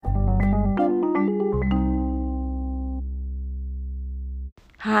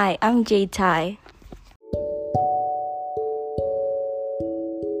Hi, I'm Jade Tai.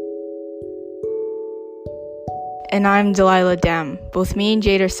 And I'm Delilah Dam. Both me and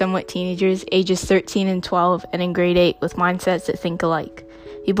Jade are somewhat teenagers, ages 13 and 12, and in grade 8 with mindsets that think alike.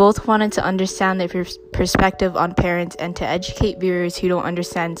 We both wanted to understand the perspective on parents and to educate viewers who don't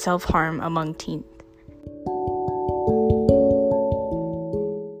understand self-harm among teens.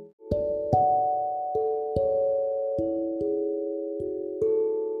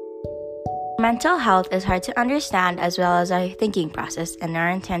 Mental health is hard to understand as well as our thinking process and our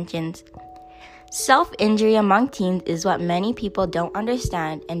intentions. Self-injury among teens is what many people don't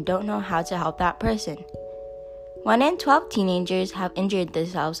understand and don't know how to help that person. 1 in 12 teenagers have injured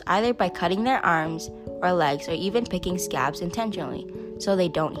themselves either by cutting their arms or legs or even picking scabs intentionally so they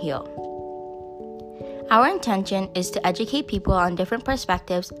don't heal. Our intention is to educate people on different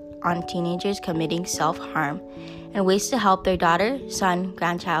perspectives on teenagers committing self-harm and ways to help their daughter, son,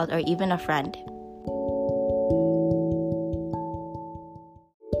 grandchild, or even a friend.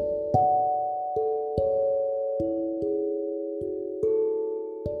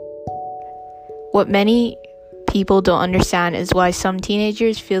 What many people don't understand is why some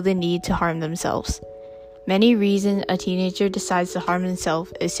teenagers feel the need to harm themselves. Many reasons a teenager decides to harm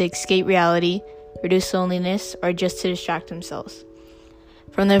themselves is to escape reality, reduce loneliness, or just to distract themselves.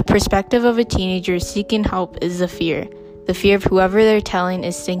 From the perspective of a teenager, seeking help is the fear of whoever they're telling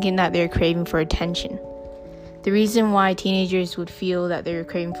is thinking that they're craving for attention. The reason why teenagers would feel that they're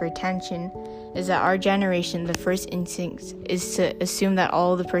craving for attention is that our generation, the first instinct is to assume that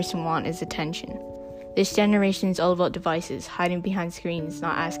all the person wants is attention. This generation is all about devices, hiding behind screens,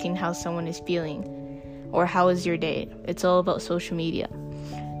 not asking how someone is feeling or how is your day. It's all about social media.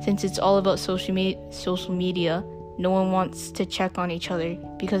 Since it's all about social media, no one wants to check on each other.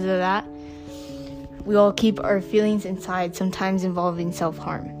 Because of that, we all keep our feelings inside, sometimes involving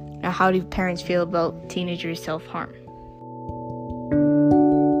self-harm. Now, how do parents feel about teenagers' self-harm?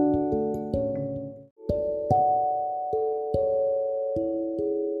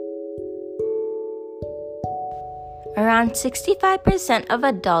 Around 65% of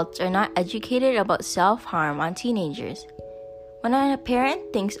adults are not educated about self-harm on teenagers. When a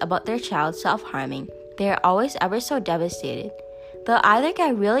parent thinks about their child self-harming, they are always ever so devastated. They'll either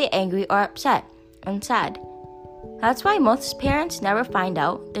get really angry or upset and sad. That's why most parents never find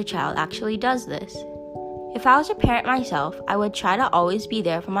out their child actually does this. If I was a parent myself, I would try to always be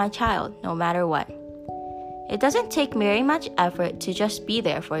there for my child, no matter what. It doesn't take very much effort to just be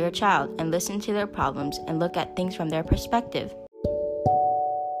there for your child and listen to their problems and look at things from their perspective.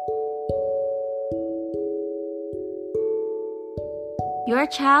 Your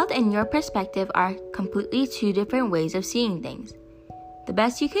child and your perspective are completely two different ways of seeing things. The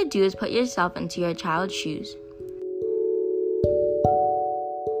best you could do is put yourself into your child's shoes.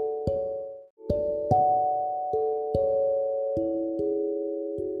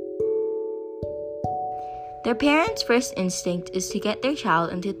 Their parents' first instinct is to get their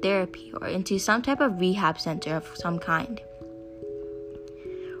child into therapy or into some type of rehab center of some kind.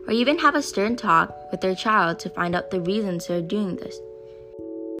 Or even have a stern talk with their child to find out the reasons they're doing this.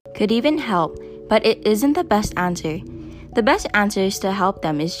 Could even help, but it isn't the best answer. The best answer is to help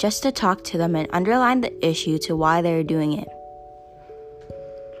them is just to talk to them and underline the issue to why they're doing it.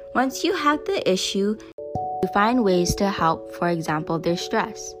 Once you have the issue, you find ways to help, for example, their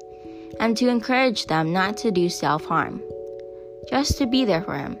stress, and to encourage them not to do self-harm, just to be there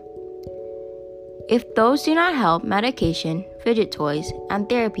for him. If those do not help, medication, fidget toys, and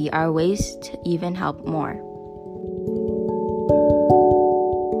therapy are ways to even help more.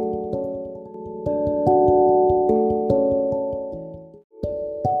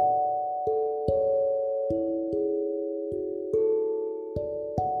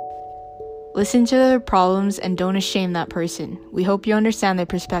 Listen to their problems and don't shame that person. We hope you understand the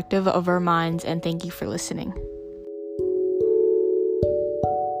perspective of our minds and thank you for listening.